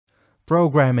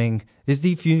Programming is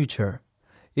the future.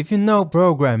 If you know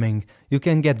programming, you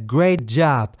can get great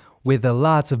job with a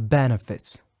lots of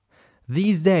benefits.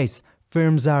 These days,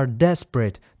 firms are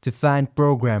desperate to find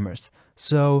programmers,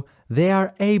 so they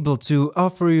are able to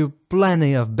offer you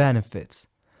plenty of benefits.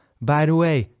 By the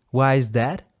way, why is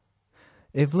that?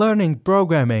 If learning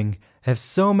programming has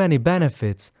so many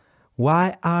benefits,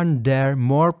 why aren't there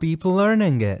more people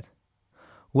learning it?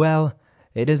 Well,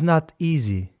 it is not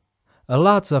easy. A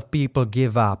lot of people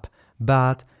give up,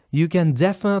 but you can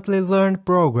definitely learn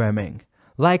programming.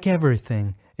 Like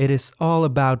everything, it is all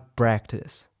about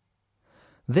practice.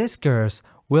 This course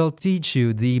will teach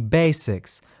you the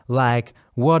basics, like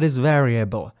what is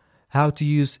variable, how to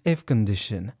use if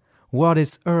condition, what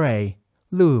is array,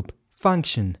 loop,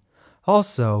 function.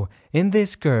 Also, in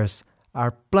this course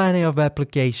are plenty of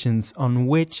applications on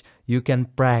which you can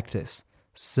practice.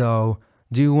 So,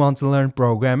 do you want to learn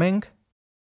programming?